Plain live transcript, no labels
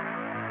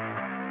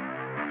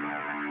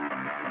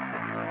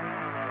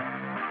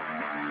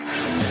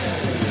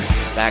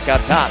Back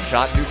up top,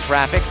 shot through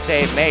traffic,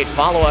 save made,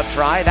 follow-up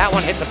try. That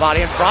one hits a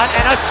body in front,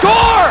 and a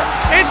score!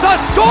 It's a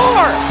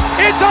score!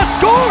 It's a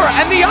score!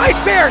 And the Ice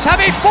Bears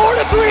have a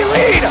 4-3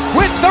 lead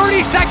with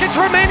 30 seconds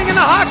remaining in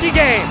the hockey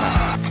game.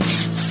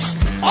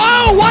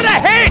 Oh, what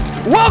a hit!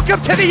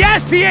 Welcome to the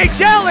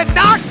SPHL in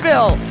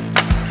Knoxville.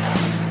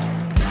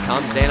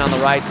 Comes in on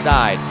the right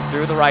side,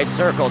 through the right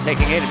circle,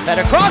 taking it and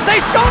fed across. They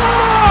score!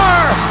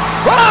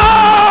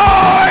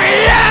 Oh,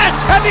 yes!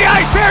 And the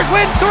Ice Bears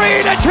win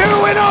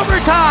 3-2 in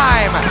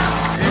overtime.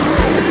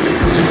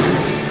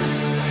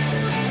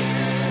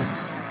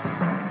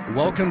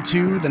 Welcome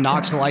to the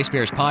Knoxville Ice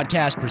Bears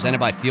podcast presented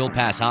by Field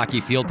Pass Hockey,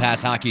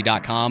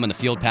 fieldpasshockey.com, and the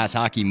Field Pass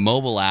Hockey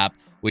mobile app,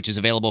 which is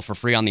available for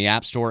free on the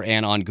App Store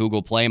and on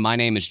Google Play. My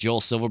name is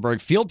Joel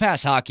Silverberg. Field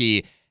Pass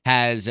Hockey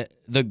has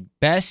the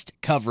best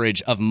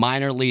coverage of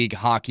minor league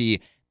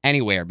hockey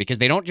anywhere because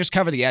they don't just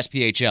cover the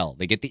SPHL.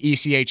 They get the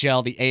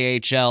ECHL, the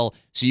AHL,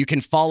 so you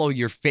can follow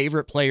your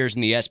favorite players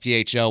in the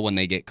SPHL when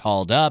they get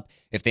called up,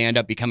 if they end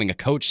up becoming a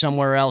coach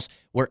somewhere else.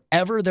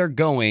 Wherever they're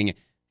going,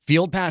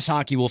 Field Pass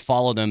Hockey will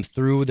follow them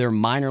through their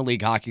minor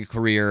league hockey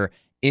career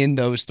in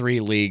those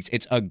three leagues.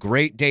 It's a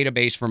great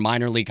database for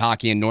minor league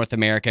hockey in North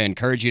America. I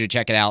encourage you to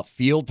check it out,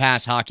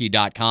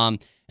 fieldpasshockey.com,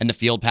 and the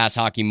Field Pass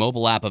Hockey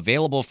mobile app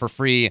available for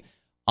free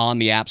on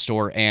the App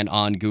Store and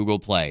on Google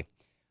Play.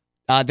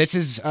 This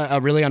is a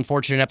really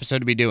unfortunate episode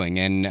to be doing,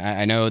 and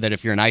I know that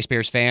if you're an Ice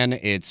Bears fan,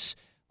 it's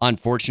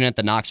unfortunate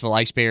the Knoxville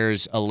Ice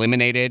Bears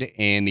eliminated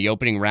in the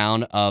opening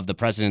round of the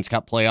President's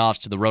Cup playoffs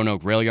to the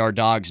Roanoke Rail Yard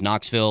Dogs.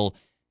 Knoxville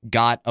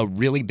got a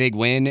really big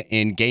win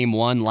in Game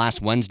 1 last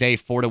Wednesday,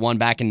 4-1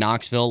 back in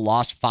Knoxville,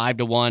 lost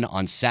 5-1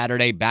 on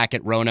Saturday back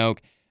at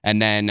Roanoke,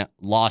 and then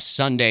lost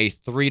Sunday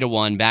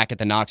 3-1 back at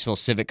the Knoxville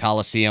Civic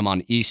Coliseum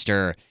on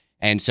Easter.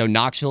 And so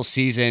Knoxville's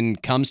season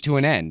comes to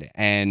an end.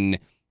 And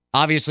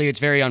obviously it's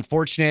very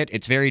unfortunate.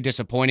 It's very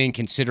disappointing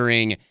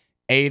considering,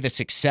 A, the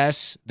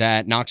success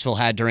that Knoxville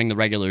had during the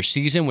regular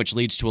season, which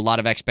leads to a lot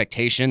of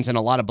expectations and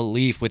a lot of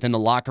belief within the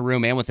locker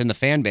room and within the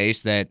fan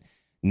base that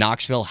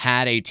Knoxville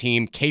had a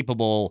team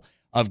capable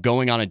of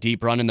going on a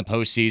deep run in the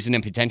postseason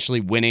and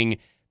potentially winning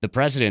the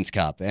President's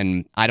Cup.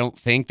 And I don't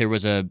think there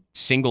was a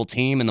single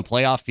team in the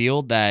playoff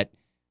field that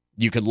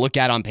you could look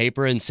at on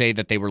paper and say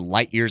that they were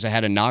light years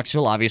ahead of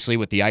Knoxville. Obviously,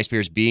 with the Ice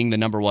Bears being the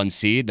number one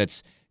seed,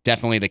 that's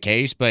definitely the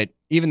case. But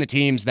even the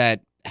teams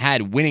that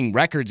had winning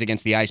records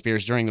against the Ice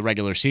Bears during the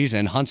regular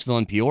season, Huntsville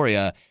and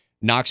Peoria,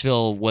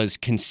 Knoxville was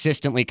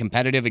consistently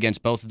competitive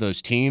against both of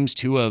those teams.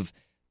 Two of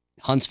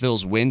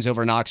Huntsville's wins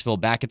over Knoxville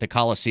back at the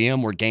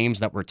Coliseum were games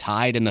that were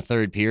tied in the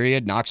third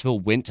period. Knoxville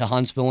went to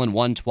Huntsville and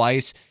won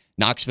twice.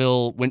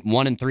 Knoxville went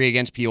 1-3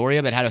 against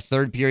Peoria, but had a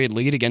third period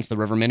lead against the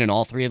Rivermen in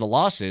all three of the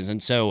losses.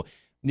 And so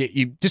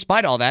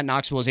despite all that,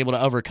 Knoxville was able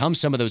to overcome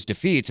some of those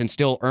defeats and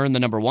still earn the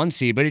number one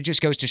seed. But it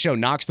just goes to show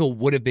Knoxville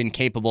would have been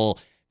capable,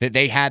 that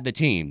they had the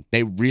team.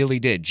 They really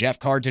did. Jeff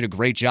Carr did a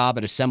great job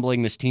at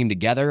assembling this team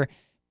together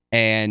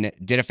and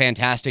did a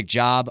fantastic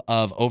job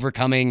of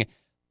overcoming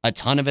a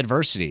ton of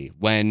adversity.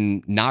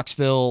 When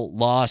Knoxville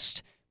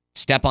lost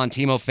Stepan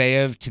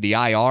Timofeyev to the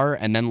IR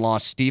and then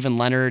lost Steven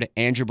Leonard,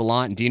 Andrew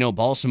Ballant, and Dino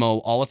Balsamo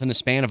all within the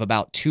span of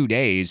about 2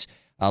 days,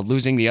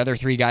 losing the other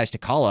three guys to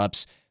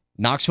call-ups,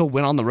 Knoxville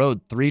went on the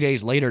road 3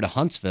 days later to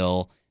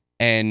Huntsville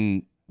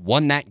and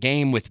won that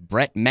game with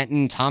Brett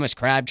Menton, Thomas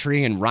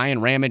Crabtree, and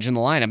Ryan Ramage in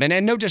the lineup.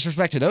 And no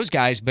disrespect to those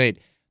guys, but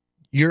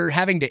you're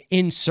having to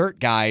insert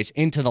guys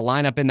into the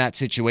lineup in that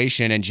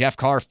situation, and Jeff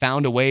Carr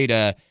found a way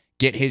to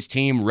get his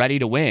team ready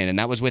to win, and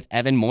that was with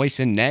Evan Moyes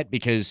in net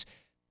because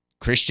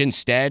Christian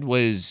Stead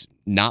was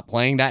not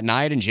playing that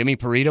night, and Jimmy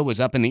Parita was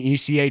up in the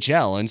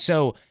ECHL. And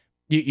so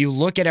you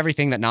look at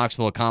everything that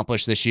Knoxville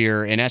accomplished this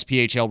year, an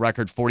SPHL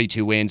record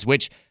 42 wins,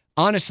 which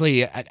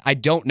honestly, I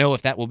don't know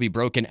if that will be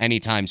broken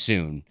anytime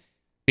soon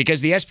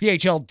because the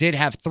SPHL did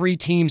have 3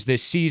 teams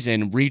this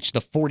season reach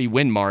the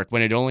 40-win mark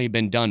when it had only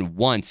been done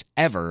once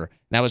ever.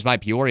 That was by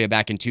Peoria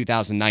back in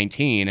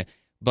 2019.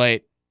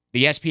 But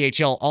the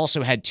SPHL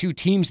also had 2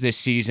 teams this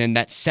season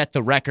that set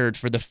the record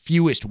for the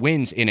fewest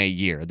wins in a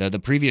year. The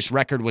previous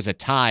record was a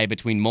tie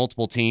between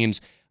multiple teams,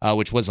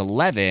 which was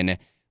 11.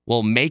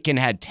 Well, Macon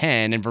had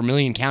 10 and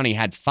Vermilion County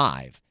had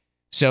 5.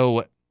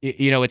 So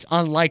it's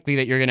unlikely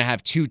that you're going to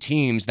have 2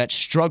 teams that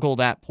struggle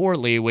that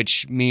poorly,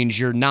 which means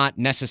you're not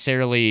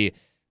necessarily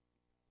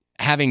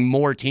having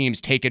more teams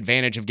take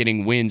advantage of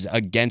getting wins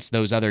against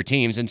those other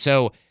teams. And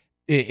so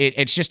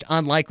it's just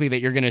unlikely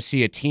that you're going to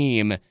see a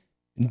team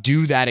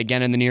do that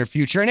again in the near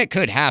future. And it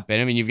could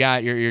happen. I mean,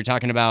 you're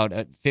talking about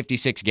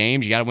 56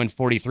 games. You got to win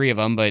 43 of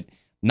them, but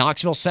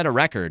Knoxville set a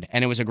record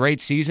and it was a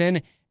great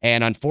season.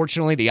 And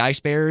unfortunately, the Ice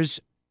Bears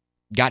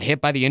got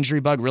hit by the injury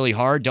bug really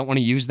hard. Don't want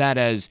to use that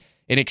as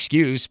an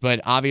excuse, but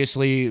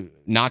obviously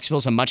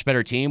Knoxville's a much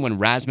better team when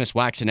Rasmus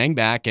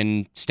Waxen-Engback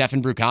and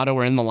Stefan Brucato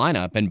were in the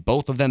lineup, and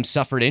both of them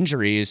suffered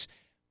injuries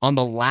on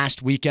the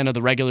last weekend of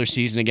the regular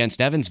season against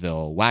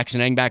Evansville.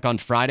 Waxen-Engback on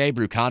Friday,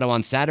 Brucato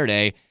on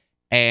Saturday,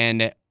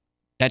 and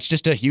that's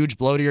just a huge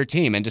blow to your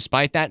team. And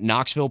despite that,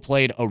 Knoxville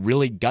played a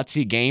really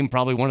gutsy game,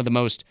 probably one of the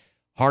most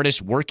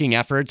hardest working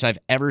efforts I've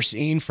ever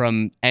seen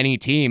from any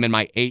team in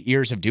my 8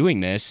 years of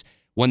doing this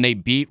when they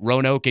beat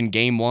Roanoke in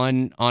game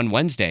 1 on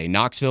Wednesday.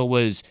 Knoxville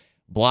was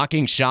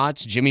blocking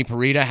shots. Jimmy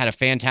Parita had a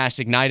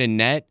fantastic night in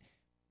net.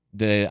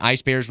 The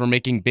Ice Bears were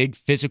making big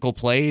physical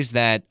plays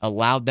that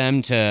allowed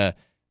them to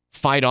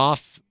fight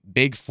off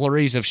big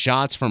flurries of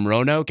shots from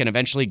Roanoke and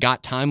eventually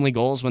got timely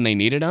goals when they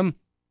needed them.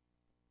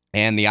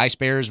 And the Ice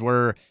Bears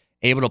were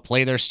able to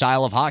play their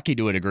style of hockey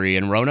to a degree.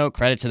 And Roanoke,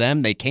 credit to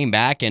them, they came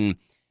back and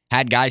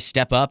had guys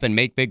step up and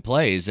make big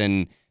plays.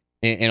 And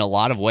in a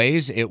lot of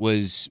ways, it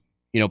was,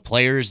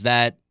 players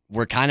that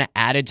were kind of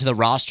added to the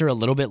roster a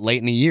little bit late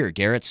in the year.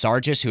 Garrett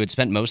Sargis, who had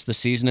spent most of the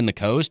season in the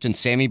Coast, and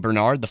Sammy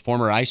Bernard, the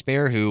former Ice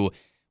Bear, who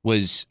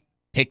was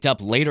picked up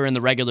later in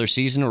the regular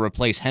season to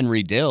replace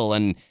Henry Dill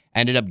and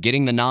ended up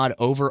getting the nod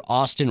over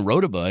Austin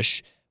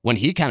Rodebush when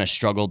he kind of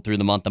struggled through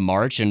the month of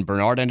March. And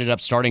Bernard ended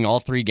up starting all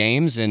 3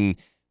 games and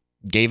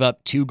gave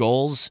up 2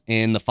 goals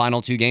in the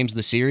final 2 games of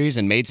the series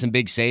and made some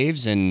big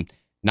saves. And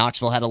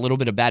Knoxville had a little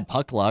bit of bad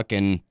puck luck,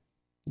 and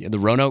the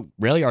Roanoke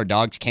Rail Yard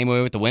Dogs came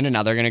away with the win, and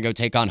now they're going to go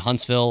take on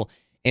Huntsville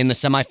in the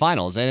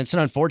semifinals. And it's an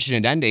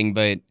unfortunate ending,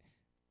 but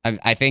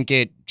I think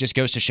it just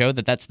goes to show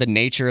that that's the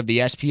nature of the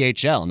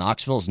SPHL.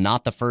 Knoxville's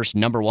not the first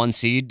number 1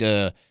 seed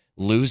to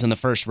lose in the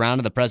first round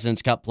of the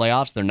President's Cup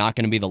playoffs. They're not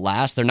going to be the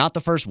last. They're not the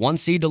first 1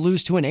 seed to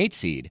lose to an 8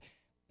 seed.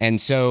 And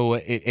so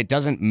it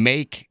doesn't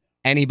make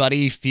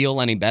anybody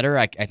feel any better.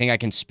 I think I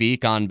can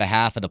speak on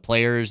behalf of the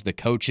players, the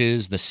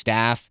coaches, the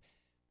staff,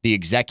 the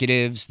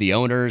executives, the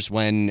owners,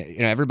 when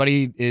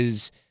everybody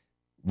is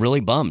really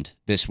bummed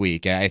this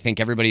week. I think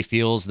everybody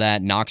feels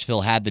that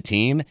Knoxville had the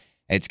team.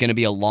 It's going to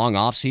be a long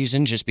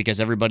offseason just because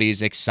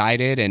everybody's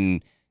excited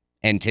and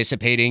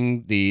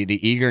anticipating the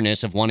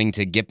eagerness of wanting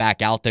to get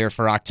back out there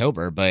for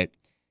October. But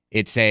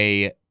it's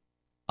a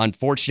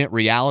unfortunate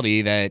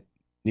reality that,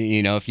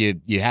 if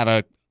you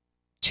have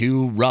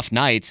 2 rough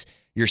nights,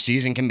 your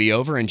season can be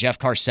over. And Jeff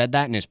Carr said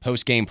that in his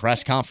post-game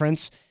press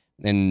conference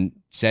and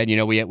said,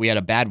 we had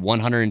a bad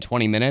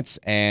 120 minutes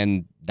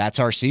and that's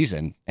our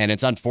season. And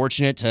it's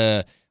unfortunate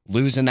to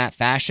lose in that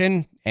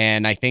fashion.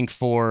 And I think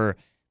for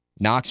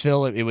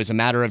Knoxville, it was a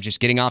matter of just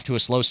getting off to a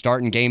slow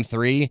start in game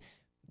 3.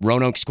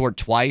 Roanoke scored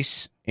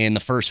twice in the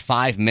first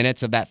 5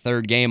 minutes of that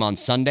 3rd game on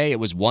Sunday. It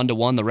was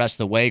 1-1 the rest of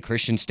the way.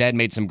 Christian Stead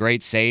made some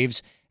great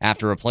saves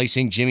after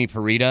replacing Jimmy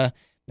Parita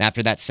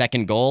after that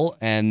 2nd goal.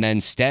 And then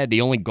Stead,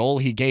 the only goal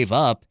he gave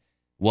up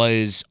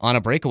was on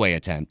a breakaway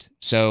attempt.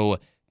 So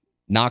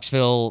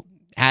Knoxville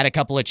had a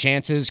couple of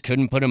chances,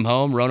 couldn't put him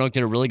home. Roanoke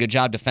did a really good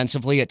job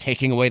defensively at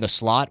taking away the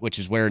slot, which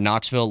is where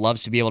Knoxville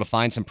loves to be able to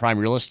find some prime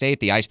real estate.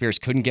 The Ice Bears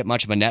couldn't get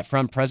much of a net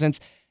front presence.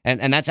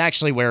 And that's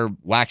actually where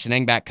Waxen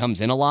Engback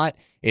comes in a lot.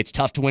 It's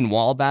tough to win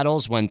wall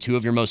battles when 2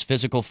 of your most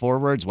physical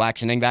forwards,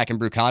 Waxen Engback and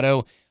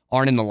Brucato,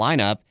 aren't in the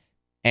lineup.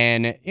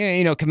 And,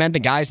 commend the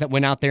guys that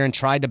went out there and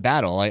tried to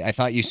battle. I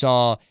thought you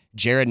saw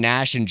Jared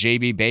Nash and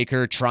JB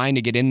Baker trying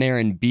to get in there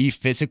and be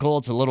physical.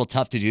 It's a little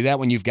tough to do that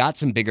when you've got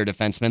some bigger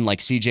defensemen like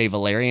CJ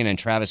Valerian and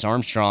Travis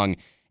Armstrong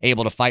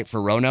able to fight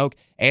for Roanoke.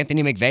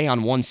 Anthony McVeigh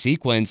on one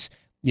sequence,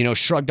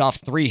 shrugged off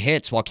 3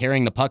 hits while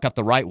carrying the puck up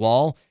the right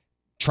wall,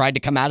 tried to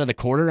come out of the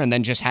quarter, and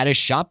then just had his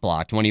shot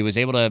blocked when he was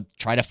able to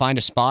try to find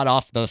a spot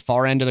off the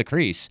far end of the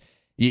crease.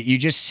 You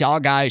just saw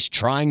guys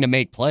trying to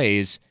make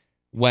plays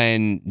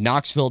when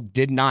Knoxville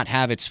did not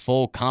have its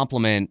full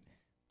complement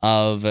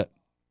of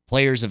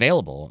players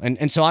available.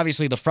 And so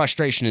obviously the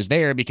frustration is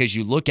there because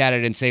you look at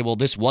it and say, well,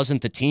 this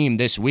wasn't the team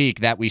this week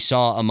that we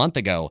saw a month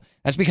ago.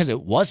 That's because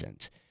it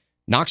wasn't.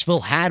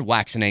 Knoxville had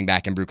Waxen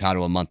Engback and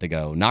Brucato a month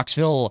ago.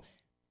 Knoxville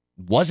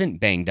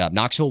wasn't banged up.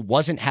 Knoxville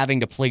wasn't having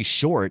to play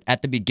short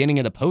at the beginning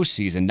of the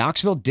postseason.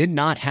 Knoxville did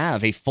not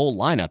have a full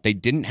lineup. They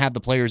didn't have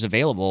the players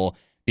available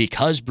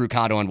because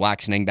Brucato and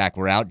Waxen Engback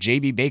were out.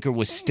 J.B. Baker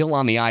was still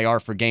on the IR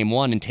for game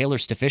 1, and Taylor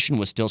Stefishin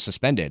was still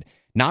suspended.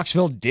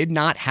 Knoxville did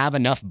not have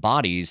enough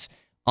bodies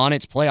on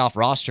its playoff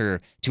roster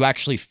to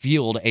actually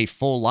field a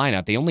full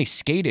lineup. They only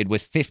skated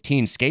with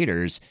 15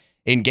 skaters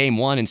in game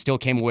 1 and still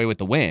came away with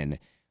the win.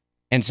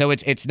 And so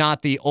it's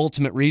not the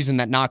ultimate reason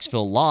that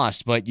Knoxville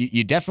lost, but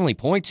you definitely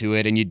point to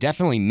it, and you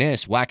definitely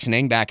miss Waxen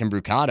Engback and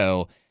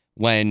Brucato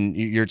when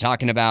you're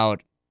talking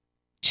about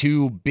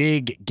 2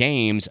 big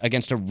games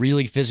against a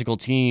really physical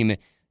team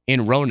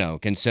in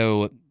Roanoke. And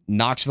so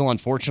Knoxville,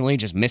 unfortunately,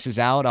 just misses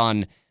out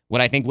on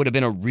what I think would have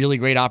been a really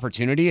great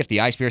opportunity. If the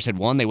Ice Bears had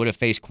won, they would have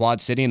faced Quad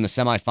City in the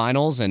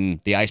semifinals,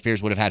 and the Ice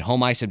Bears would have had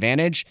home ice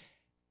advantage.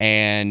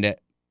 And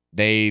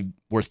they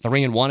were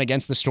 3-1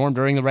 against the Storm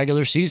during the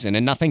regular season.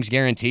 And nothing's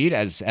guaranteed,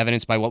 as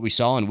evidenced by what we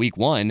saw in week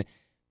 1.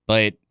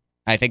 But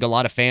I think a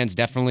lot of fans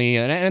definitely,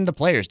 and the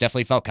players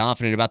definitely felt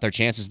confident about their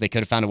chances. They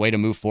could have found a way to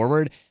move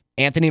forward.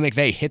 Anthony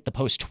McVeigh hit the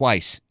post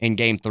twice in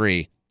game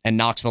 3, and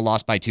Knoxville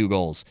lost by 2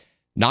 goals.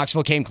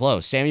 Knoxville came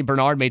close. Sammy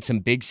Bernard made some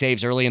big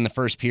saves early in the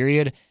first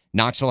period.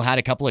 Knoxville had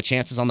a couple of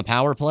chances on the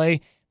power play.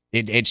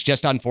 It's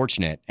just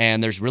unfortunate.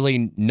 And there's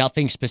really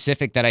nothing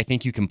specific that I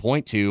think you can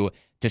point to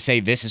say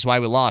this is why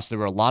we lost. There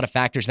were a lot of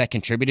factors that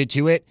contributed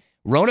to it.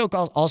 Roanoke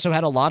also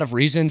had a lot of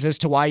reasons as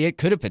to why it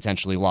could have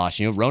potentially lost.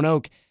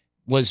 Roanoke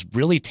was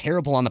really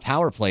terrible on the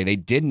power play. They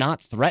did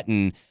not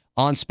threaten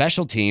on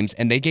special teams,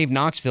 and they gave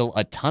Knoxville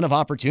a ton of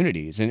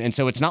opportunities. And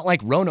so it's not like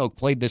Roanoke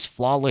played this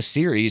flawless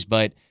series,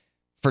 but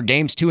for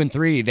games 2 and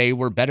 3, they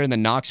were better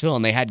than Knoxville,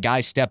 and they had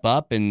guys step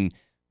up, and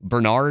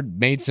Bernard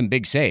made some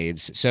big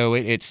saves. So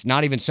it's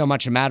not even so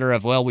much a matter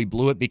of, well, we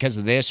blew it because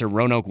of this, or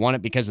Roanoke won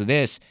it because of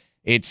this.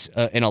 It's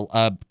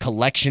a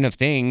collection of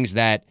things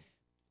that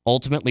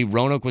ultimately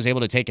Roanoke was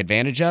able to take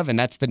advantage of, and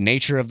that's the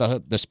nature of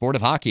the sport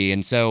of hockey.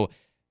 And so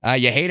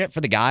you hate it for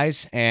the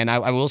guys, and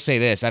I will say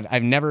this.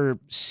 I've never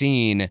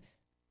seen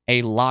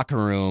a locker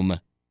room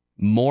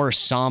more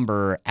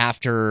somber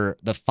after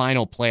the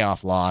final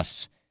playoff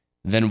loss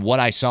than what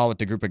I saw with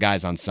the group of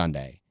guys on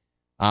Sunday.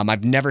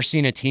 I've never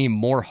seen a team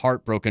more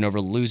heartbroken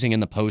over losing in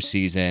the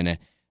postseason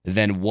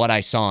than what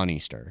I saw on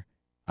Easter.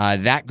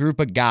 That group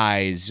of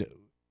guys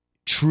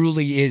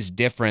truly is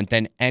different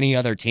than any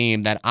other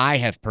team that I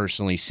have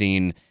personally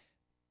seen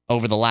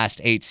over the last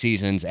 8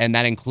 seasons, and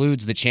that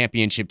includes the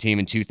championship team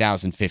in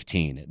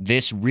 2015.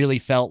 This really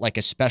felt like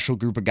a special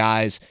group of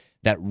guys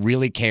that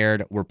really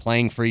cared, were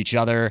playing for each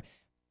other.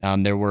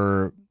 There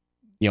were,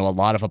 a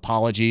lot of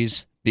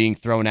apologies being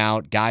thrown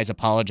out, guys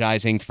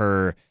apologizing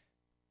for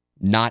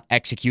not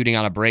executing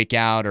on a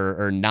breakout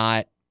or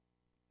not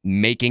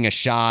making a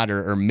shot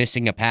or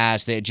missing a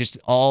pass. Just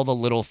all the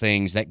little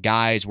things that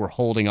guys were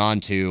holding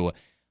on to.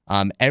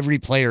 Every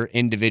player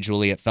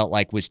individually, it felt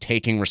like, was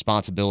taking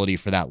responsibility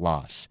for that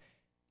loss.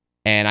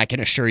 And I can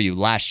assure you,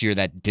 last year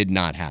that did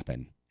not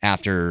happen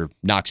after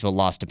Knoxville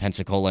lost to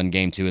Pensacola in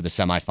Game 2 of the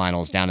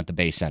semifinals down at the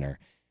Bay Center.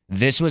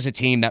 This was a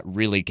team that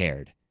really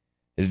cared.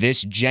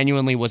 This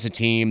genuinely was a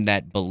team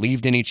that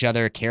believed in each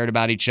other, cared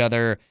about each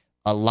other.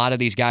 A lot of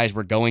these guys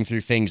were going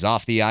through things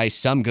off the ice,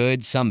 some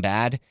good, some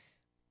bad,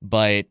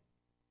 but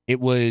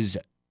it was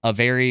a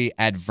very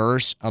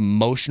adverse,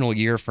 emotional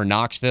year for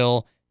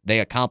Knoxville. They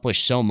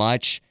accomplished so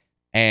much,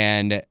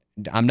 and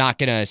I'm not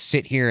going to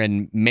sit here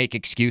and make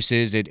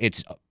excuses.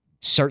 It's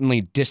certainly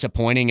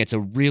disappointing. It's a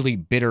really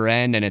bitter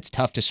end, and it's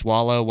tough to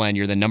swallow when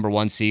you're the number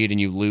 1 seed and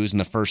you lose in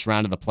the first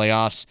round of the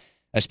playoffs,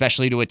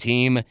 especially to a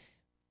team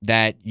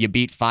that you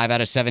beat 5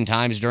 out of 7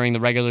 times during the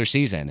regular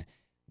season.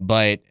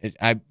 But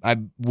I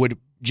would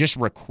just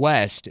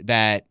request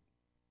that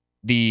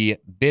the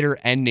bitter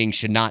ending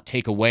should not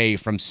take away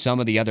from some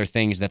of the other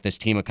things that this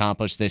team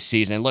accomplished this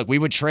season. Look, we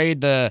would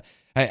trade I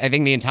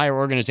think the entire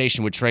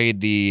organization would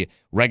trade the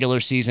regular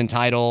season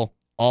title,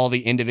 all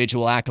the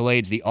individual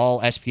accolades, the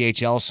all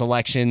SPHL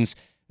selections.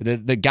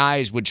 The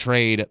guys would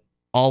trade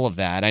all of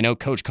that. I know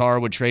Coach Carr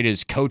would trade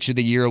his Coach of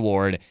the Year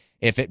award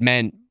if it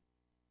meant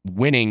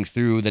winning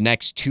through the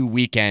next 2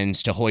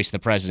 weekends to hoist the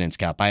President's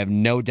Cup. I have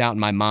no doubt in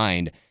my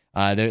mind.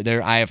 I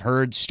have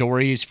heard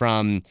stories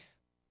from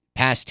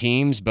past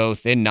teams,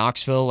 both in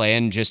Knoxville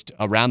and just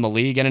around the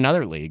league and in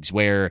other leagues,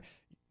 where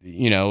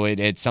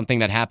it's something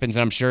that happens,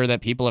 and I'm sure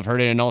that people have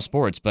heard it in all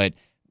sports. But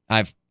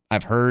I've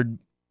heard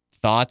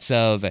thoughts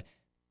of,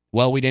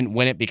 well, we didn't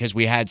win it because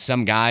we had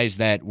some guys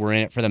that were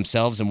in it for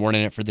themselves and weren't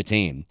in it for the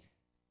team.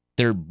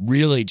 There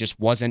really just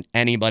wasn't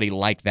anybody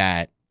like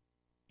that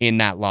in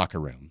that locker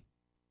room.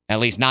 At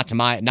least not to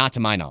my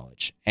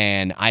knowledge.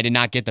 And I did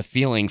not get the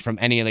feeling from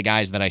any of the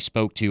guys that I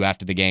spoke to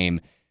after the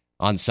game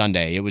on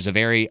Sunday. It was a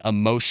very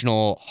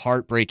emotional,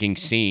 heartbreaking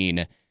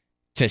scene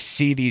to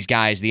see these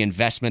guys, the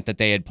investment that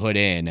they had put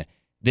in.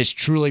 This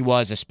truly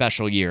was a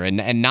special year.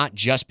 And not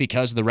just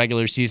because of the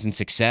regular season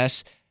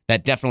success,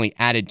 that definitely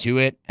added to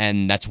it.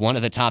 And that's one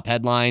of the top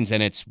headlines,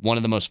 and it's one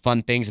of the most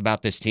fun things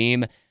about this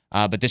team.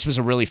 But this was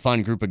a really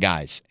fun group of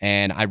guys.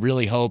 And I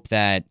really hope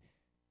that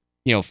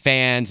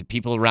fans,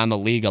 people around the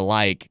league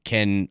alike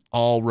can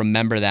all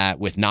remember that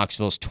with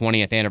Knoxville's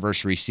 20th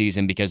anniversary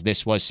season, because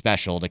this was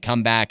special to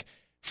come back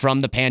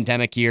from the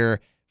pandemic year,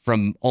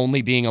 from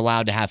only being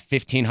allowed to have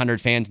 1,500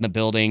 fans in the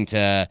building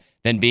to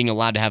then being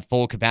allowed to have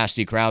full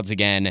capacity crowds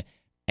again,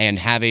 and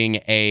having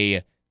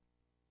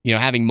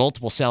having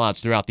multiple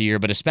sellouts throughout the year,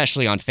 but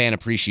especially on Fan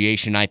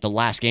Appreciation Night, the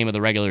last game of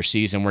the regular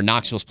season, where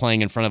Knoxville's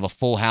playing in front of a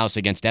full house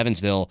against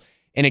Evansville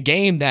in a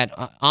game that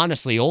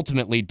honestly,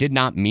 ultimately did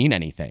not mean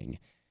anything.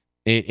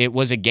 It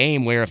was a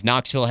game where if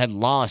Knoxville had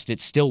lost, it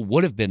still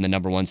would have been the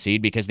number 1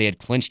 seed because they had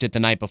clinched it the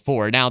night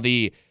before. Now,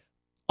 the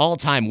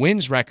all-time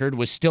wins record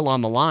was still on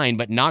the line,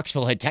 but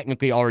Knoxville had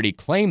technically already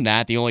claimed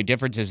that. The only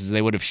difference is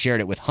they would have shared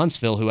it with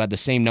Huntsville, who had the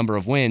same number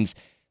of wins.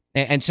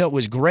 And so it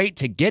was great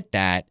to get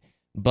that,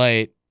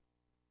 but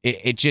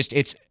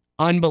it's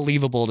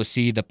unbelievable to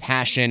see the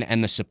passion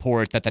and the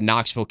support that the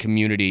Knoxville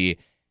community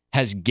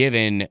has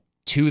given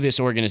to this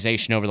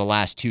organization over the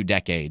last 2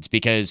 decades.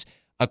 Because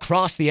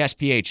across the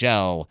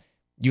SPHL,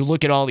 you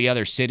look at all the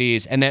other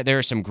cities, and there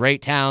are some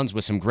great towns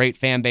with some great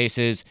fan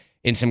bases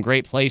in some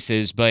great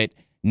places, but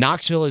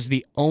Knoxville is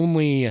the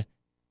only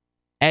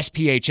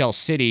SPHL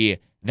city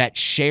that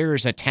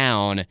shares a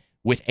town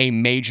with a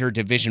major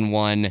Division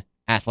I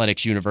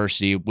athletics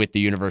university with the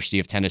University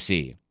of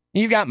Tennessee.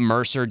 You've got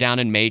Mercer down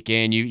in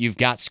Macon. You've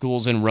got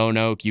schools in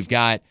Roanoke. You've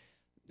got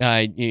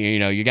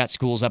you got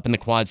schools up in the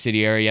Quad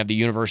City area. You have the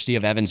University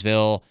of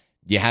Evansville.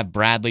 You have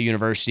Bradley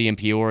University in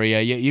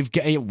Peoria. You've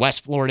got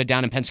West Florida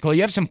down in Pensacola.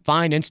 You have some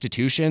fine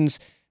institutions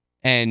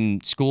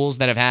and schools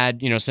that have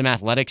had, some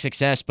athletic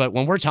success. But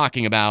when we're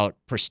talking about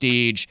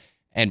prestige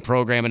and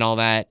program and all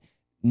that,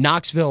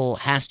 Knoxville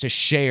has to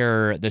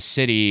share the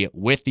city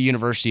with the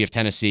University of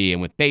Tennessee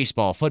and with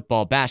baseball,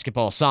 football,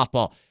 basketball,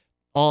 softball,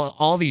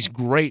 all these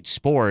great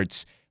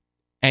sports.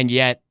 And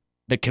yet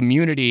the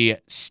community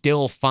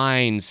still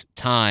finds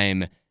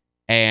time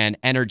and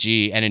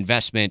energy and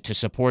investment to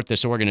support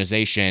this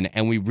organization.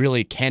 And we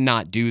really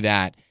cannot do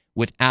that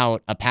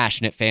without a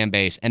passionate fan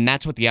base. And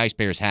that's what the Ice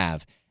Bears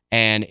have.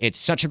 And it's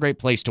such a great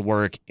place to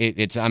work.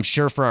 I'm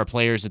sure for our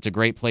players, it's a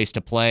great place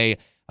to play.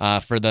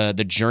 For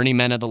the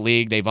journeymen of the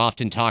league, they've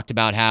often talked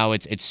about how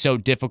it's so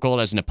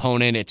difficult as an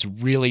opponent. It's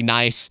really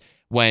nice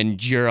when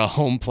you're a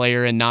home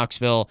player in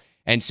Knoxville.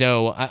 And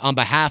so on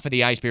behalf of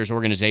the Ice Bears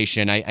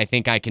organization, I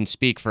think I can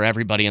speak for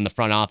everybody in the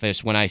front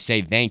office when I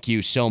say thank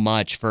you so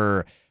much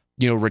for,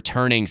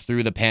 returning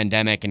through the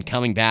pandemic and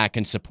coming back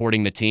and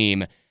supporting the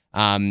team.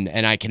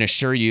 And I can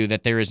assure you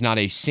that there is not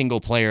a single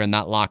player in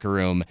that locker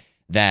room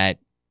that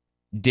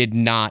did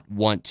not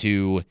want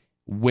to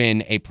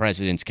win a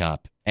President's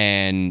Cup.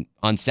 And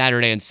on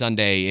Saturday and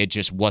Sunday, it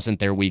just wasn't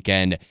their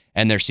weekend,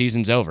 and their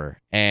season's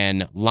over.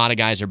 And a lot of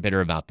guys are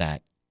bitter about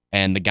that.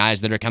 And the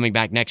guys that are coming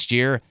back next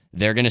year,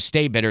 they're going to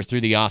stay bitter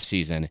through the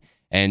offseason.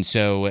 And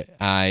so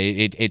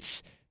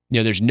it's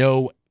there's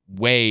no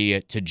way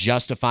to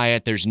justify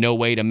it. There's no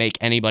way to make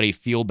anybody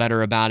feel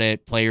better about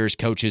it. Players,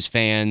 coaches,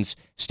 fans,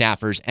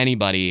 staffers,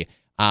 anybody.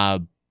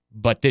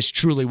 But this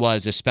truly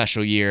was a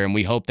special year, and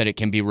we hope that it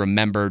can be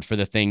remembered for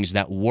the things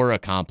that were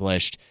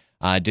accomplished,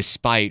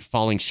 despite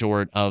falling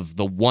short of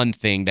the one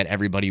thing that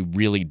everybody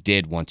really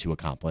did want to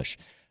accomplish.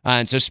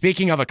 And so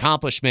speaking of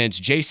accomplishments,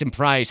 Jason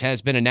Price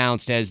has been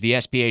announced as the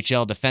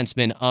SPHL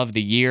Defenseman of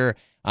the Year.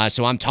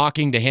 So I'm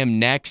talking to him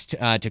next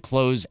to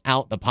close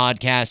out the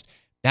podcast.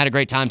 Had a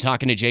great time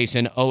talking to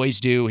Jason. Always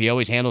do. He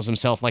always handles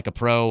himself like a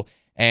pro.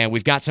 And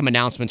we've got some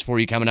announcements for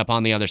you coming up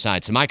on the other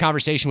side. So my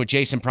conversation with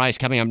Jason Price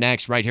coming up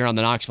next right here on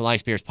the Knoxville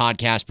Ice Bears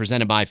podcast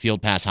presented by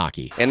Field Pass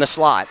Hockey. In the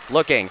slot,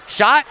 looking,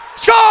 shot,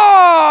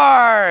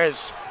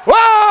 scores!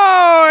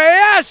 Whoa!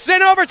 Yes!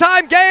 An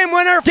overtime game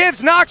winner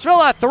gives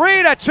Knoxville a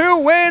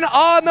 3-2 win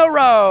on the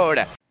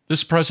road.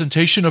 This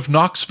presentation of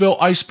Knoxville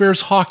Ice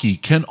Bears hockey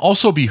can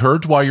also be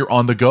heard while you're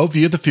on the go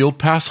via the Field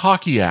Pass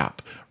Hockey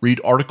app. Read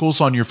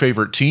articles on your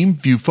favorite team,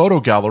 view photo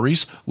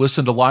galleries,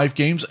 listen to live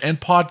games and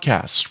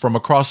podcasts from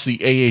across the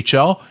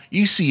AHL,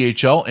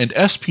 ECHL, and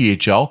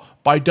SPHL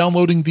by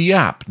downloading the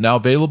app, now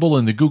available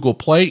in the Google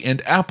Play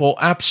and Apple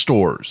app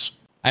stores.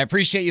 I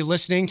appreciate you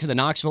listening to the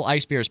Knoxville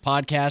Ice Bears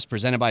podcast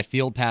presented by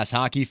Field Pass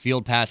Hockey,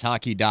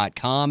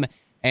 fieldpasshockey.com,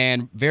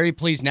 and very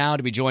pleased now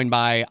to be joined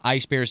by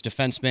Ice Bears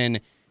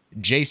defenseman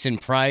Jason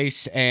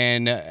Price.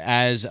 And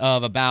as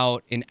of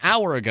about an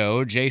hour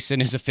ago, Jason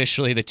is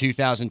officially the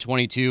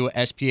 2022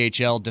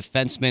 SPHL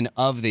Defenseman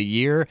of the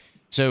Year.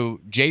 So,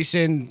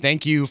 Jason,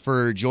 thank you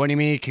for joining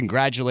me.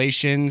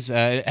 Congratulations.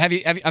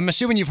 I'm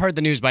assuming you've heard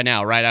the news by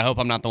now, right? I hope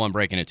I'm not the one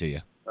breaking it to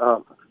you.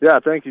 Yeah,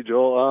 thank you,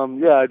 Joel.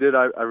 Yeah, I did.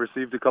 I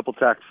received a couple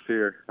texts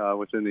here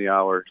within the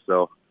hour,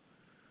 so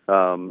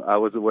I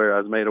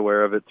was made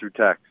aware of it through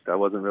text. I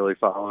wasn't really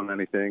following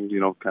anything,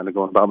 kind of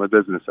going about my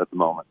business at the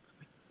moment.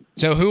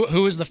 So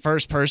who was the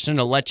first person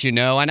to let you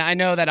know? And I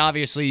know that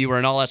obviously you were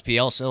an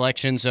All-SPL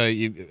selection,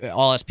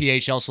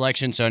 All-SPHL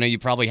selection, so I know you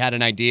probably had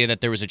an idea that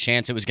there was a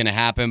chance it was going to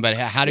happen, but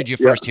how did you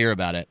first hear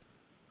about it?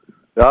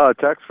 A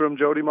text from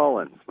Jody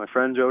Mullins, my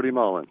friend Jody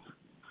Mullins.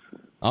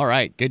 All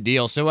right, good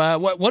deal. So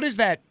what does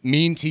that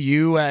mean to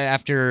you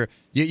after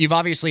you've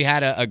obviously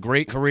had a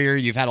great career,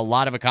 you've had a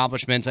lot of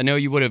accomplishments. I know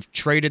you would have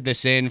traded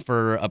this in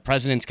for a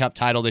President's Cup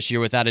title this year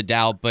without a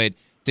doubt, but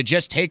to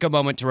just take a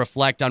moment to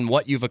reflect on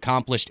what you've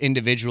accomplished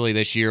individually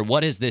this year,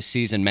 what has this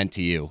season meant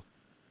to you?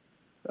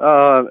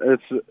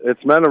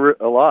 It's meant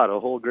a lot, a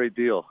whole great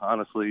deal.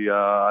 Honestly,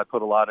 I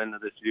put a lot into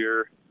this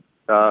year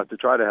to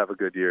try to have a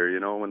good year.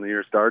 When the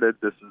year started,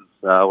 this is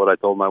what I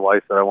told my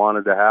wife that I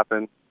wanted to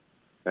happen,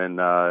 and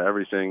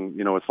everything,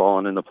 was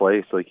falling into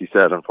place. Like you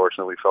said,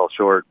 unfortunately, we fell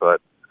short. But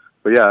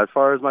yeah, as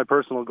far as my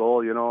personal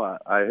goal,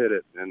 I hit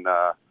it, and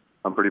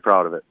I'm pretty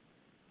proud of it.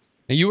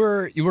 Now, you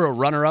were a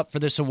runner-up for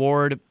this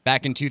award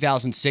back in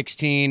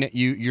 2016.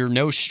 You're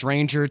no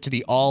stranger to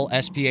the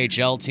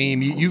All-SPHL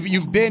team.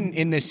 You've been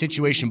in this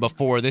situation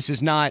before. This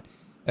is not,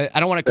 I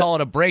don't want to call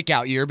it a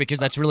breakout year because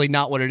that's really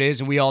not what it is,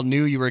 and we all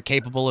knew you were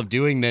capable of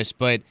doing this.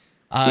 But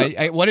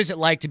what is it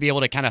like to be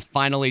able to kind of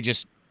finally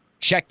just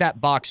check that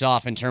box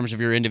off in terms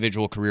of your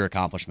individual career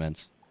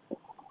accomplishments?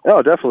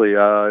 Oh, definitely.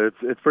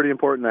 It's pretty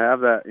important to have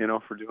that,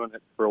 for doing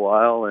it for a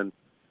while and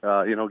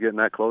getting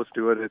that close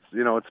to it. It's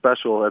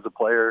special as a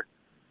player.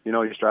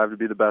 You strive to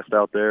be the best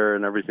out there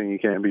and everything you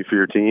can be for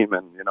your team.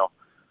 And,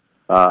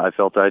 I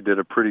felt I did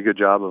a pretty good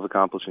job of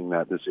accomplishing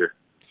that this year.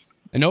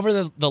 And over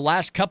the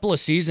last couple of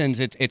seasons,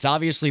 it's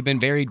obviously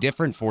been very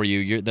different for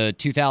you. The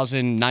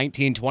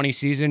 2019-20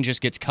 season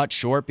just gets cut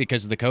short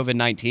because of the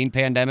COVID-19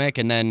 pandemic.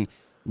 And then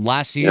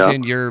Last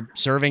season, you're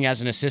serving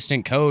as an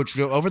assistant coach.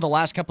 Over the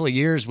last couple of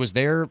years, was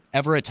there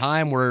ever a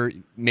time where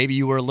maybe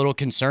you were a little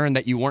concerned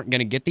that you weren't going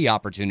to get the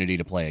opportunity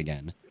to play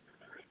again?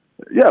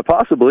 Yeah,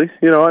 possibly.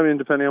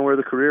 Depending on where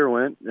the career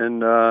went. And,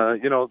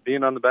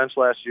 being on the bench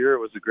last year, it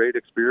was a great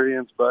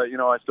experience. But,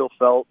 I still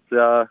felt,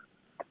 I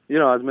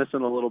was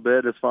missing a little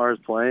bit as far as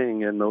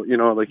playing. And,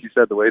 like you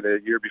said, the way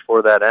the year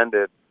before that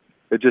ended,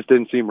 it just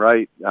didn't seem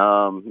right.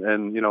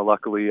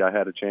 Luckily I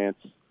had a chance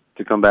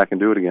to come back and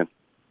do it again.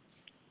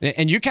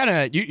 And you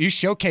you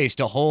showcased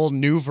a whole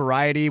new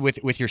variety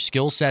with your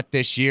skill set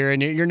this year,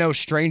 and you're no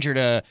stranger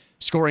to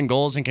scoring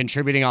goals and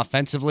contributing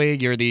offensively.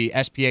 You're the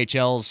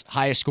SPHL's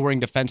highest scoring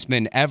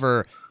defenseman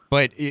ever,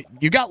 but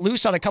you got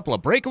loose on a couple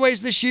of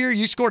breakaways this year.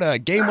 You scored a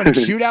game-winning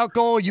shootout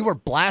goal. You were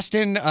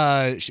blasting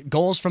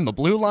goals from the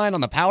blue line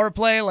on the power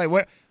play. Like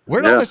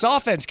where'd all this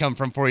offense come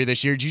from for you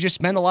this year? Did you just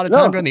spend a lot of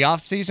time during the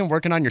offseason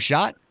working on your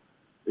shot?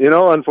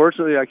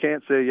 Unfortunately, I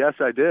can't say yes,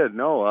 I did.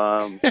 No,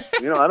 I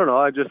don't know.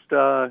 I just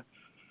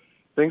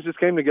things just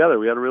came together.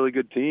 We had a really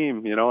good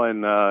team,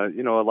 and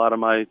a lot of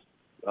my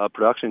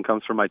production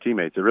comes from my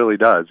teammates. It really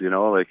does,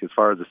 like as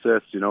far as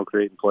assists,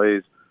 creating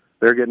plays,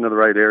 they're getting to the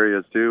right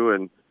areas too.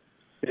 And,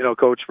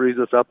 coach frees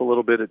us up a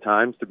little bit at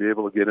times to be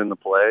able to get in the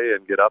play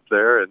and get up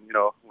there. And,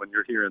 when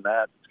you're hearing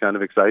that, it's kind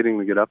of exciting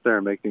to get up there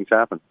and make things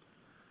happen.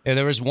 Yeah,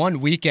 there was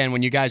one weekend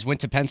when you guys went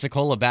to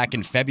Pensacola back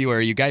in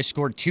February. You guys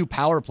scored 2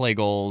 power play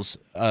goals,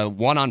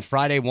 one on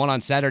Friday, one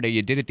on Saturday.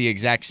 You did it the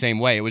exact same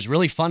way. It was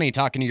really funny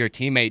talking to your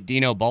teammate,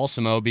 Dino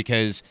Balsamo,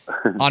 because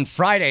on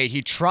Friday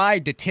he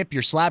tried to tip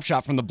your slap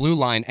shot from the blue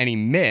line, and he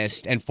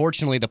missed, and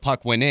fortunately the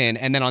puck went in.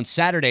 And then on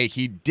Saturday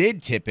he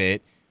did tip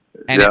it,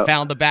 and it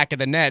found the back of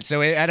the net.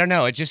 So I don't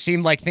know. It just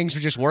seemed like things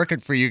were just working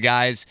for you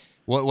guys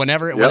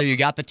whether you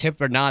got the tip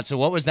or not. So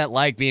what was that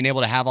like, being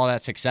able to have all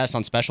that success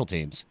on special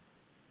teams?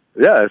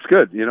 Yeah, it's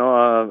good.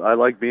 I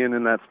like being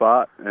in that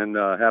spot and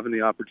having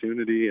the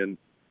opportunity and,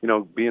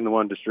 being the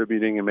one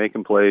distributing and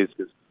making plays.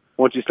 Because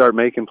once you start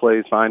making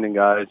plays, finding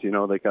guys, they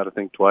got to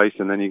think twice,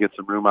 and then you get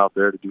some room out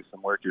there to do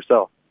some work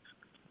yourself.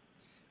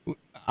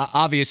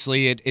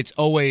 Obviously, it's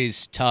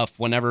always tough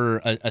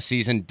whenever a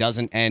season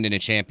doesn't end in a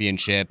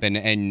championship.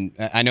 And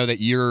I know that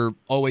you're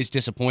always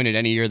disappointed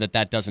any year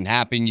that doesn't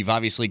happen. You've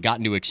obviously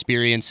gotten to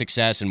experience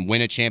success and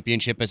win a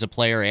championship as a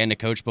player and a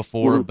coach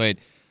before, but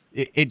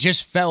it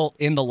just felt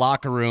in the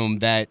locker room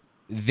that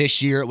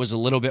this year it was a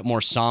little bit more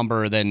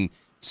somber than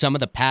some of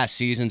the past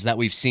seasons that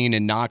we've seen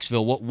in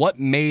Knoxville. What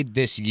made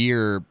this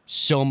year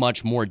so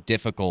much more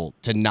difficult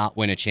to not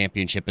win a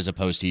championship as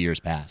opposed to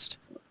years past?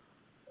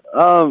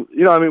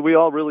 We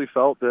all really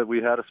felt that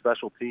we had a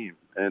special team,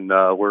 and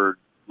we're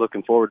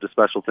looking forward to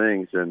special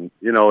things. And,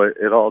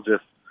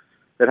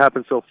 it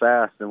happened so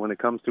fast. And when it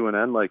comes to an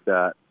end like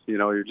that,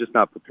 you're just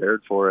not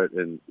prepared for it.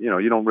 And,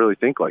 you don't really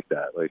think like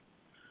that. Like,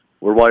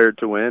 we're wired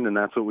to win, and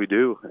that's what we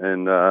do.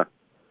 And,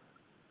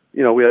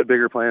 we had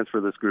bigger plans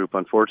for this group.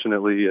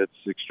 Unfortunately, it's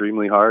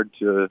extremely hard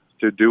to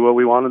do what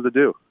we wanted to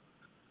do.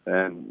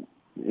 And,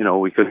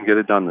 we couldn't get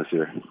it done this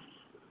year.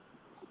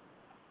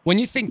 When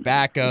you think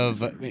back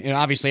of,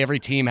 obviously every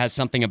team has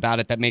something about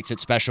it that makes it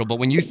special, but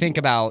when you think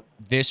about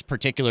this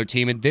particular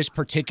team and this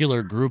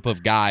particular group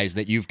of guys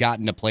that you've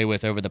gotten to play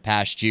with over the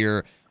past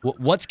year,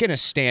 what's going to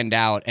stand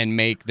out and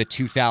make the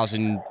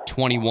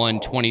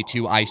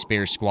 2021-22 Ice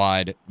Bears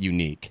squad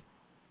unique?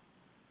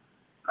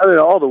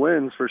 All the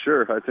wins for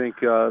sure. I think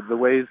the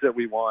ways that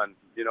we won,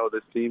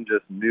 this team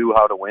just knew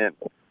how to win.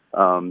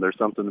 There's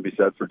something to be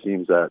said for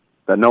teams that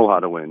know how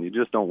to win. You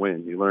just don't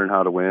win. You learn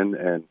how to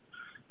win,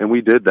 and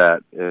we did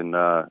that. And,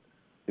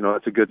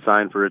 it's a good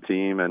sign for a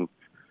team. And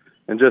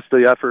just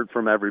the effort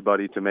from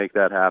everybody to make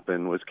that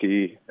happen was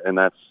key, and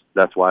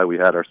that's why we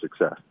had our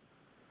success.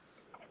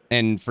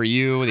 And for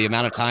you, the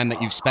amount of time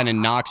that you've spent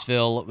in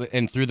Knoxville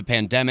and through the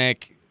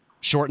pandemic,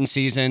 shortened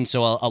season,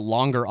 so a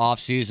longer off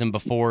season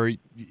before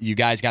you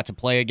guys got to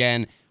play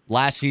again.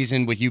 Last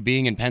season, with you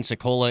being in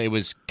Pensacola, it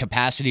was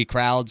capacity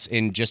crowds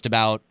in just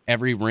about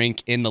every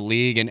rink in the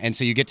league. And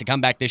so you get to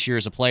come back this year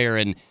as a player,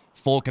 and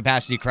full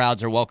capacity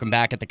crowds are welcome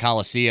back at the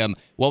Coliseum.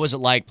 What was it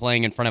like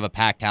playing in front of a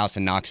packed house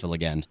in Knoxville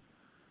again?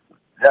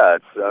 Yeah,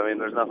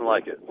 there's nothing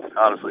like it.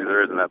 Honestly,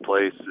 there isn't. That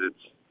place.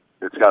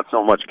 It's got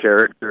so much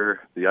character.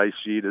 The ice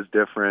sheet is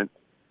different.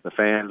 The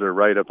fans are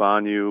right up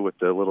on you with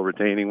the little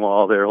retaining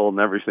wall there holding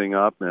everything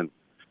up. And,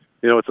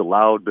 it's a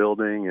loud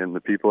building, and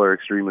the people are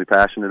extremely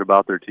passionate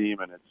about their team.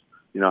 And it's,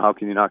 how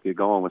can you not get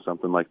going with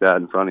something like that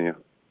in front of you?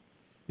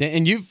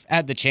 And you've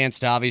had the chance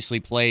to obviously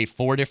play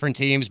 4 different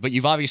teams, but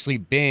you've obviously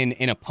been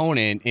an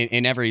opponent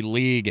in every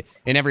league,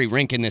 in every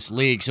rink in this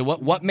league. So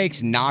what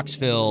makes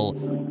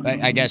Knoxville,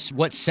 I guess,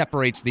 what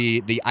separates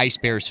the Ice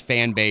Bears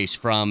fan base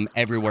from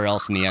everywhere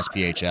else in the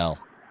SPHL?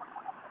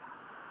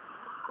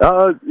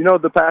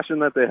 The passion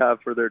that they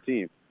have for their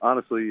team.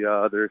 Honestly,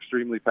 they're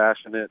extremely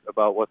passionate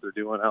about what they're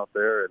doing out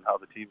there and how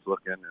the team's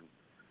looking.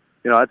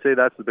 And, I'd say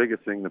that's the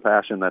biggest thing, the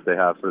passion that they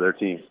have for their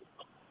team.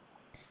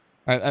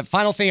 All right,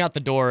 final thing out the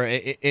door.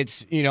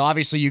 It's,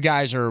 obviously you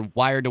guys are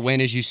wired to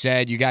win, as you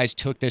said. You guys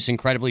took this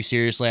incredibly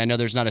seriously. I know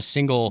there's not a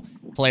single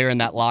player in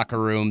that locker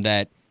room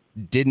that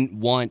didn't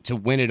want to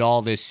win it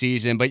all this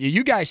season, but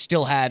you guys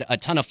still had a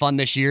ton of fun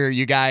this year.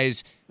 You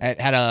guys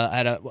had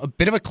a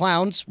bit of a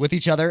clowns with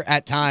each other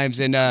at times,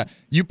 and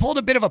you pulled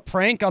a bit of a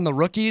prank on the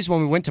rookies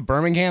when we went to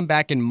Birmingham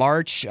back in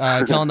March,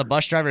 telling the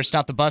bus driver to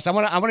stop the bus. I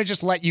want to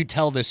just let you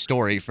tell this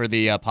story for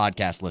the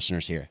podcast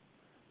listeners here.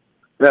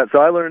 Yeah, so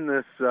I learned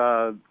this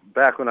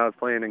back when I was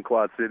playing in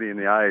Quad City in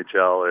the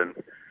IHL,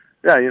 and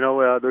yeah,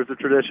 there's a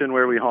tradition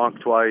where we honk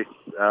twice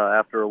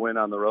after a win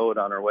on the road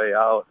on our way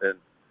out, and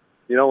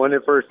when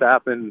it first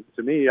happened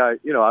to me,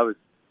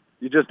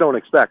 you just don't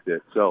expect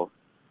it. So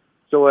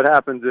what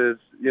happens is,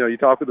 you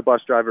talk with the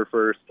bus driver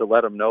first to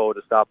let him know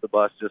to stop the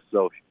bus, just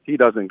so he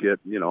doesn't get,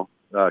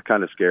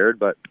 kind of scared.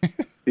 But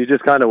you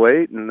just kind of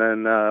wait, and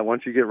then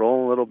once you get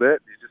rolling a little bit,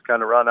 you just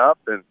kind of run up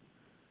and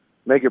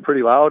make it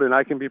pretty loud. And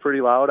I can be pretty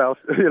loud,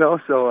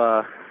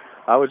 So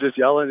I was just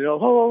yelling,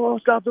 oh,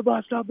 stop the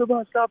bus, stop the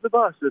bus, stop the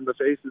bus. And the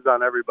faces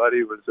on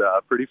everybody was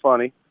pretty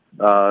funny.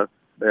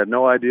 They had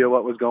no idea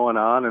what was going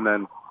on, and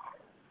then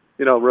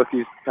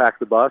rookies pack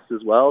the bus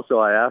as well. So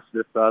I asked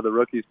if the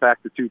rookies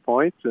packed the 2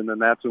 points, and then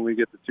that's when we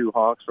get the 2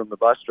 honks from the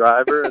bus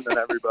driver, and then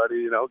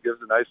everybody,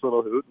 gives a nice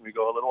little hoot, and we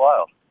go a little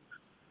wild.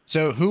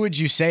 So who would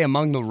you say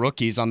among the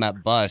rookies on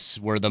that bus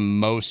were the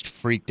most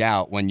freaked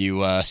out when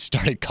you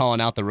started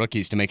calling out the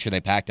rookies to make sure they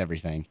packed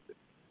everything?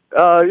 There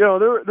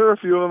were a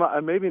few of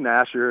them. Maybe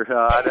Nasher,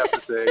 I'd have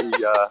to say.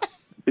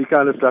 He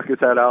kind of stuck his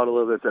head out a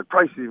little bit, said,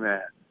 "Pricey,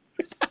 man."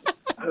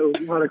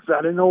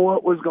 I didn't know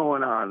what was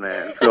going on,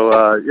 man. So,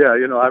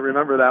 I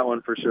remember that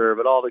one for sure.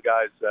 But all the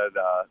guys said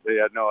they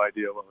had no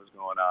idea what was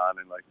going on,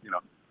 and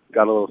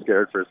got a little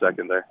scared for a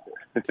second there.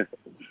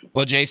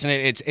 Well, Jason,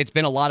 it's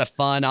been a lot of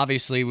fun.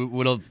 Obviously, we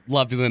would have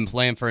loved to have been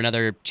playing for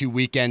another 2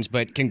 weekends,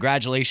 but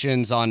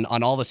congratulations on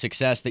all the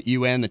success that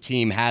you and the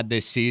team had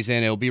this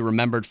season. It'll be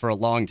remembered for a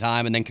long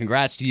time. And then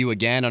congrats to you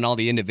again on all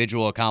the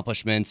individual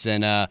accomplishments,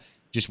 and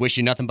just wish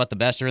you nothing but the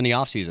best during the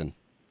offseason.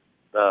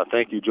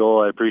 Thank you,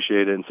 Joel. I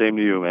appreciate it. And same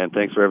to you, man.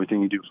 Thanks for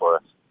everything you do for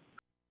us.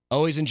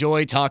 Always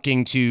enjoy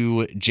talking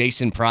to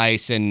Jason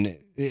Price, and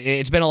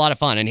it's been a lot of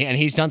fun. And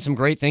he's done some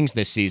great things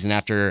this season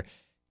after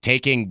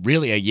taking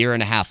really a year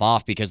and a half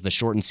off because of the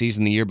shortened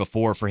season the year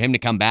before. For him to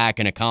come back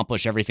and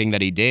accomplish everything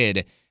that he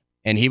did,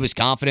 and he was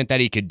confident that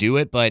he could do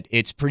it, but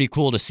it's pretty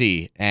cool to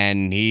see.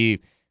 And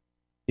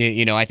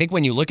I think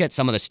when you look at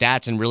some of the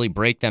stats and really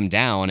break them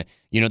down,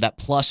 that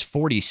plus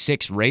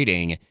 46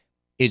 rating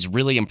is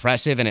really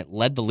impressive, and it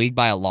led the league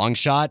by a long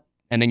shot.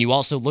 And then you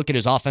also look at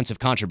his offensive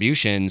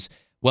contributions.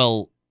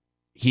 Well,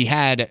 he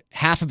had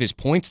half of his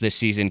points this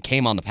season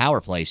came on the power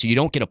play, so you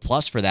don't get a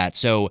plus for that.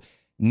 So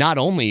not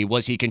only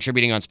was he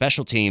contributing on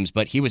special teams,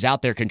 but he was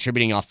out there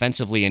contributing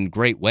offensively in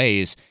great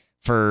ways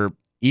for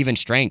even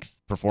strength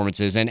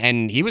performances.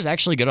 And he was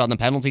actually good on the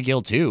penalty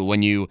kill too.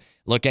 When you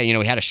look at, he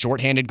had a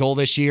shorthanded goal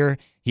this year.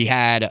 He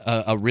had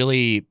a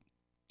really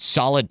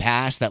solid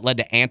pass that led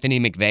to Anthony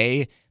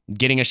McVeigh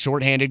getting a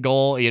shorthanded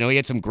goal. He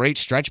had some great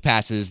stretch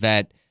passes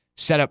that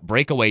set up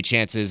breakaway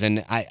chances.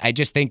 And I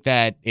just think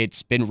that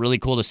it's been really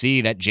cool to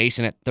see that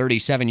Jason at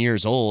 37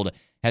 years old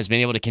has been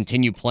able to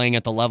continue playing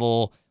at the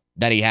level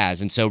that he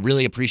has. And so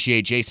really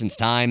appreciate Jason's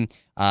time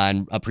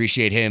and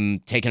appreciate him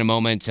taking a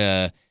moment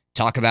to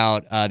talk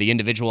about the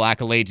individual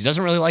accolades. He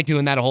doesn't really like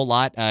doing that a whole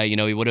lot. He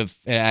would have,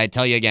 I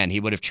tell you again, he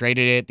would have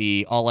traded it,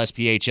 the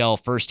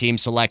All-SPHL first team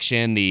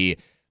selection, the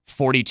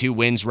 42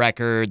 wins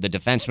record, the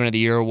Defenseman of the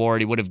Year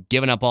award. He would have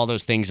given up all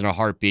those things in a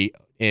heartbeat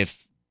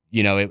if,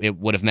 it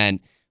would have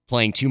meant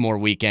playing 2 more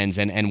weekends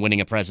and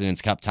winning a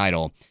President's Cup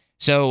title.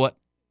 So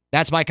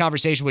that's my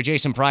conversation with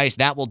Jason Price.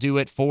 That will do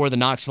it for the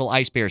Knoxville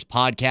Ice Bears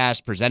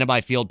podcast presented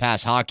by Field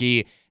Pass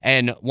Hockey.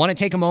 And want to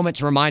take a moment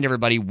to remind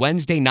everybody,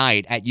 Wednesday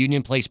night at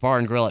Union Place Bar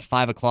and Grill at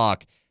 5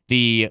 o'clock,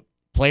 the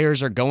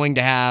players are going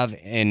to have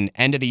an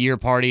end-of-the-year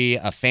party,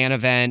 a fan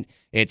event.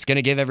 It's going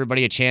to give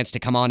everybody a chance to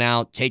come on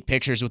out, take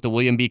pictures with the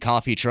William B.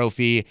 Coffey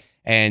Trophy,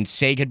 and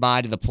say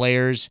goodbye to the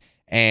players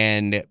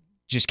and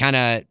just kind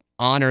of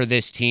honor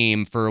this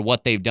team for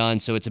what they've done.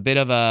 So it's a bit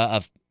of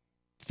a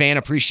fan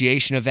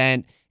appreciation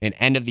event, an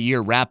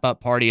end-of-the-year wrap-up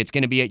party. It's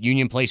going to be at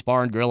Union Place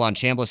Bar and Grill on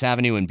Chambliss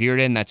Avenue in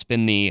Bearden. That's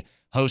been the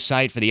host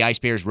site for the Ice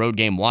Bears road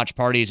game watch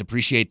parties.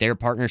 Appreciate their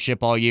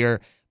partnership all year.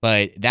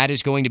 But that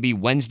is going to be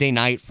Wednesday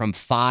night from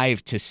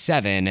 5 to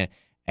 7,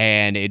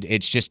 and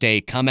it's just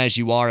a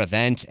come-as-you-are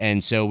event.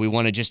 And so we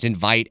want to just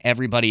invite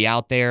everybody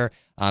out there.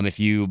 If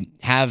you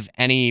have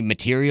any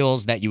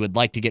materials that you would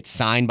like to get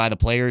signed by the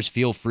players,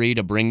 feel free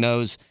to bring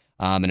those,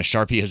 and a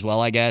Sharpie as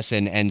well, I guess.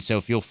 And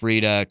so feel free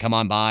to come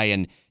on by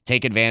and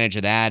take advantage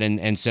of that.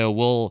 And so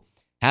we'll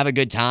have a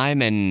good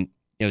time and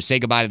say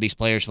goodbye to these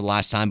players for the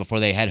last time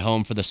before they head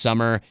home for the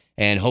summer.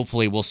 And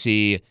hopefully we'll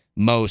see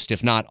most,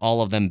 if not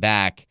all of them,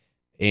 back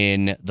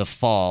in the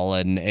fall.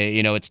 And,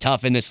 it's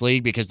tough in this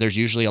league because there's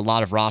usually a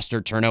lot of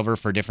roster turnover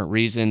for different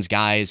reasons.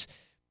 Guys,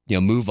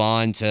 move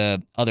on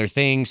to other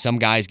things. Some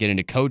guys get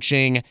into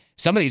coaching.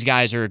 Some of these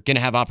guys are going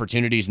to have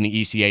opportunities in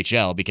the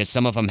ECHL because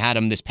some of them had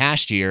them this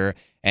past year.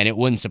 And it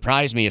wouldn't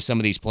surprise me if some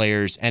of these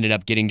players ended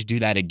up getting to do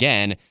that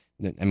again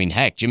I mean,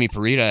 heck, Jimmy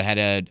Parita had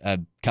a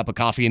cup of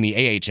coffee in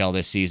the AHL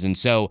this season.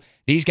 So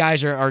these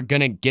guys are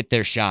going to get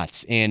their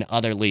shots in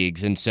other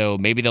leagues. And so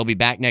maybe they'll be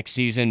back next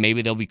season.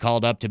 Maybe they'll be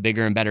called up to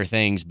bigger and better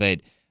things.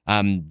 But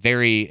I'm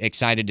very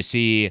excited to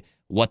see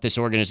what this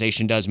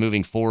organization does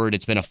moving forward.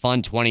 It's been a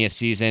fun 20th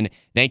season.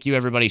 Thank you,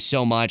 everybody,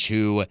 so much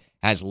who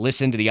has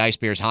listened to the Ice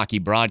Bears hockey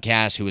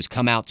broadcast, who has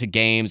come out to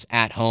games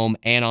at home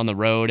and on the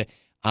road.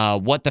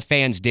 What the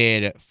fans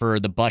did for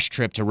the bus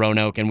trip to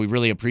Roanoke, and we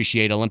really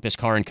appreciate Olympus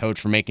Carr and Coach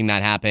for making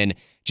that happen,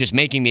 just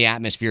making the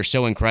atmosphere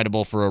so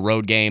incredible for a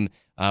road game.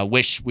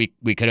 Wish we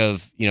could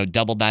have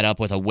doubled that up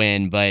with a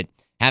win, but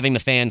having the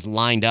fans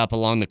lined up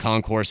along the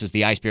concourse as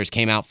the Ice Bears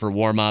came out for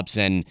warm-ups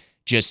and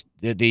just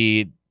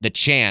the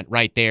chant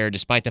right there,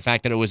 despite the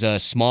fact that it was a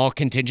small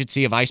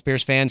contingency of Ice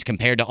Bears fans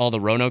compared to all the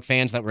Roanoke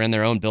fans that were in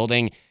their own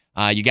building,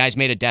 you guys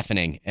made it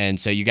deafening, and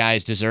so you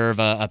guys deserve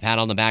a pat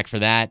on the back for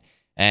that.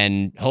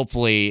 And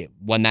hopefully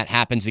when that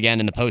happens again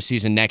in the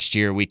postseason next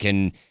year, we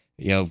can,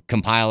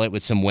 compile it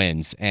with some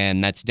wins.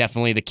 And that's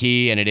definitely the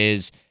key, and it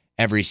is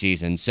every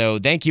season. So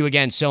thank you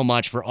again so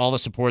much for all the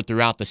support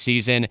throughout the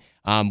season.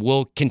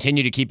 We'll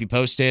continue to keep you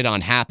posted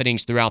on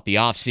happenings throughout the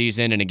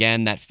offseason. And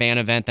again, that fan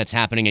event that's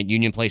happening at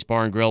Union Place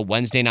Bar and Grill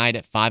Wednesday night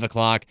at 5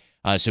 o'clock.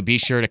 So be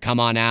sure to come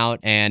on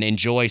out and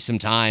enjoy some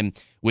time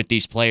with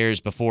these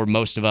players before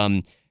most of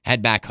them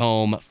head back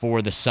home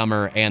for the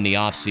summer and the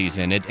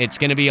offseason. It's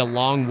going to be a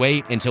long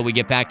wait until we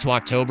get back to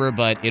October,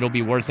 but it'll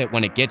be worth it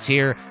when it gets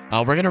here.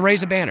 We're going to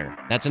raise a banner.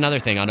 That's another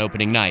thing on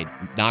opening night.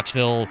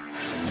 Knoxville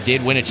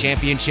did win a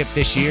championship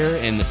this year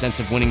in the sense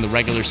of winning the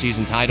regular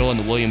season title and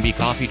the William B.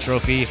 Coffey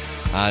Trophy.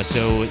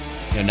 So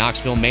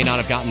Knoxville may not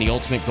have gotten the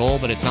ultimate goal,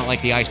 but it's not like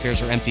the Ice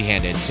Bears are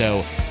empty-handed.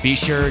 So be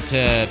sure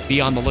to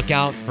be on the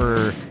lookout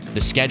for the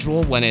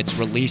schedule when it's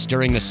released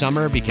during the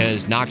summer,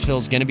 because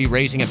Knoxville's going to be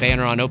raising a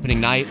banner on opening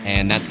night,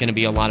 and that's going to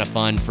be a lot of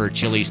fun for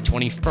Chili's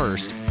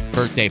 21st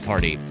birthday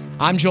party.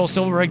 I'm Joel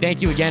Silverberg.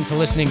 Thank you again for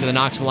listening to the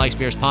Knoxville Ice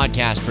Bears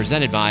podcast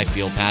presented by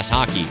Field Pass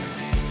Hockey.